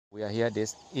We are here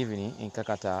this evening in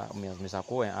Kakata. Mr.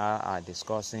 Ko and I are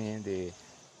discussing the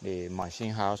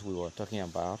machine house we were talking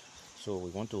about. So we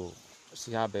want to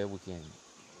see how best we can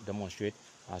demonstrate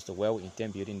as to where we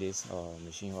intend building this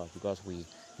machine house, because we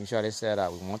initially said that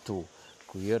we want to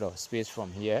create a space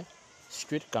from here,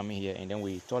 straight coming here, and then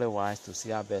we thought it wise to see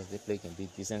how best the place can be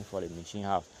decent for the machine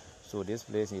house. So this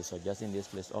place is suggesting this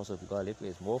place also because the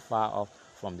place is more far off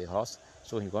from the house.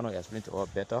 So he's going to explain to us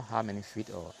better how many feet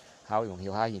or how he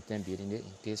intend building it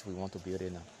in case we want to build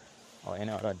it now or any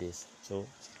other days. So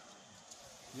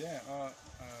yeah,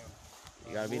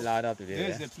 you gotta be louder today.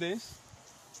 There's the place.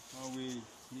 He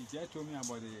just told me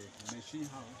about the machine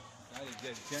house. That is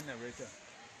the generator.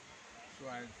 So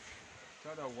I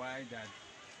thought of why that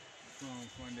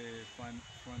from the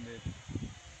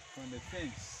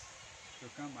fence to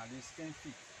come at least 10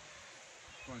 feet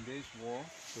from this wall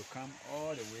to come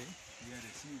all the way here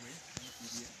the seaway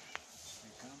here. You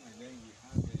come and then you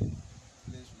have the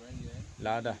place right here.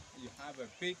 Louder. You have a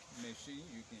big machine,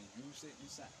 you can use it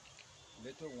inside.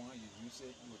 Little one, you use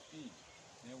it within.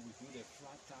 Then we do the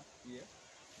flat top here.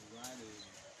 We ride the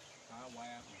power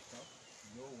wire on top.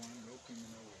 No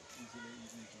criminal will easily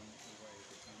even jump over it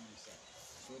to come inside.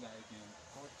 So that it can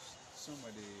cut some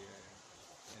of the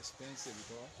expensive,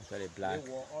 because they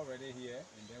wall already here,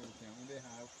 and then we can only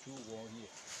have 2 walls here.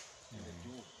 And the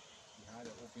door, we have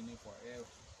an opening for air,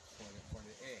 for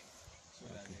the air, so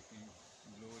that they can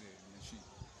blow the machine.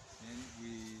 And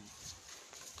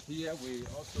we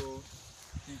also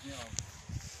thinking of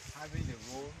having the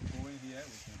road going here.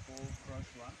 We can pull cross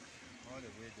one all the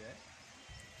way there.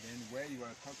 Then where you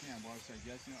are talking about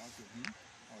suggesting also him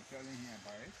or telling him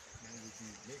about it, then we can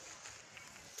make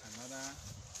another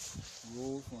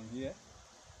road from here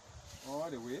all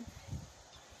the way,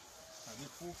 I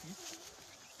think 4 feet.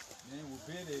 Then we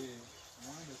build the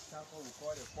scaffold we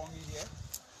call the pongy here,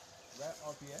 right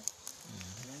up here.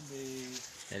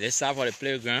 And this side for the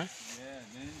playground. Yeah,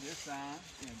 then this side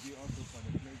can be also for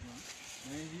the playground.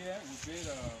 Then here we build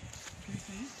a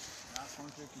kitchen, that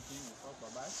country kitchen we talk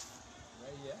about,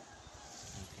 right here.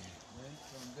 Then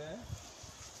from there,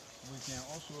 we can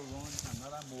also run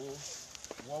another more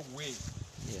walkway.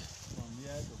 Yeah. From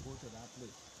here to go to that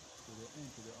place, to the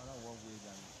end, to the other walkway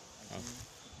that I think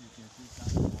you can see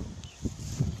coming.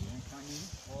 Then coming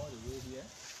all the way here.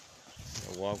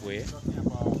 The walkway. Talking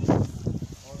about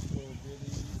also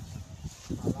building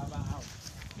Palava house.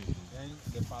 Then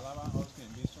the Palava house can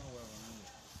be somewhere around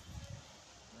here.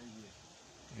 Right here.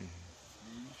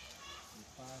 Then we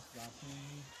pass that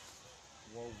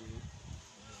walkway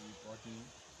and we brought in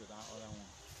to that other one.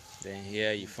 Then here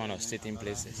you found our sitting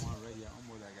places. One right here,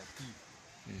 almost like a tree.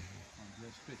 On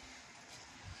this street.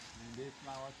 And this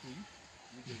flower tree,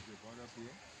 which is the border up here,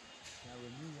 that we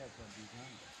need here for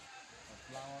design. A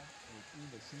flower within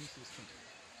the same system.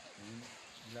 And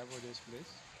level this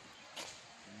place.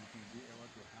 And you can be able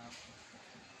to have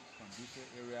conducive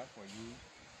area for you.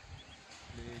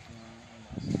 Playground on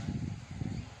that side.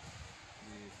 And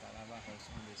the Palava house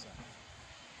on this side.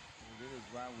 So this is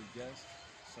why we just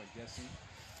suggesting.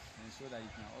 And so that you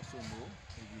can also know,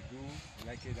 if you do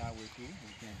like it that way too,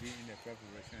 we can be in the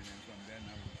preparation, and from there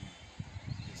now we can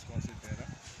discuss it better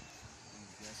and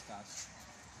just start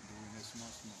doing it small.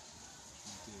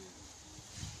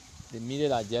 The middle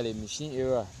that the machine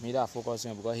area, middle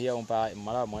focusing because here on part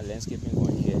more landscaping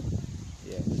going here.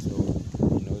 Yeah, so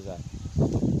he knows that.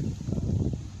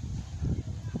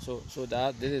 So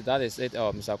that is it.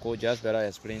 Mr. Ko just better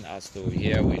explain as to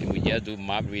here we just do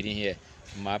map reading here,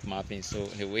 mapping. So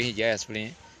the way he just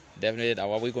explained, definitely that's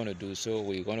what we're gonna do. So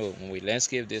we're gonna, when we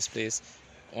landscape this place,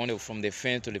 only from the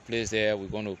fence to the place there, we're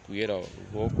gonna create a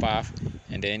road path,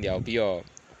 and then there'll be a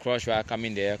cross road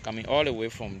coming there, coming all the way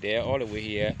from there all the way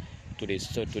here to the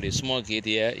small gate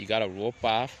here. You got a road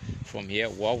path from here,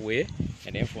 walkway,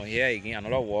 and then from here again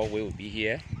another walkway will be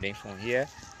here. Then from here,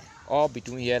 all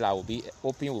between here that will be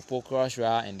open, we put cross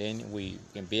road, and then we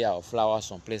can build our flowers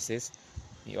some places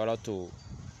in order to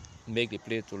make the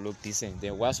place to look decent.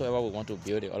 Then whatsoever we want to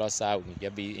build the other side, we can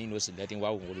just be selecting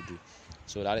what we want to do.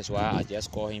 So that is why I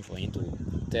just called him for him to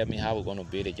tell me how we're going to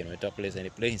build the generator place. And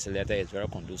the place he selected is very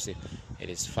conducive. It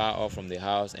is far off from the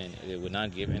house, and it will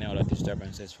not give any other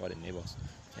disturbances for the neighbors.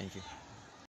 Thank you.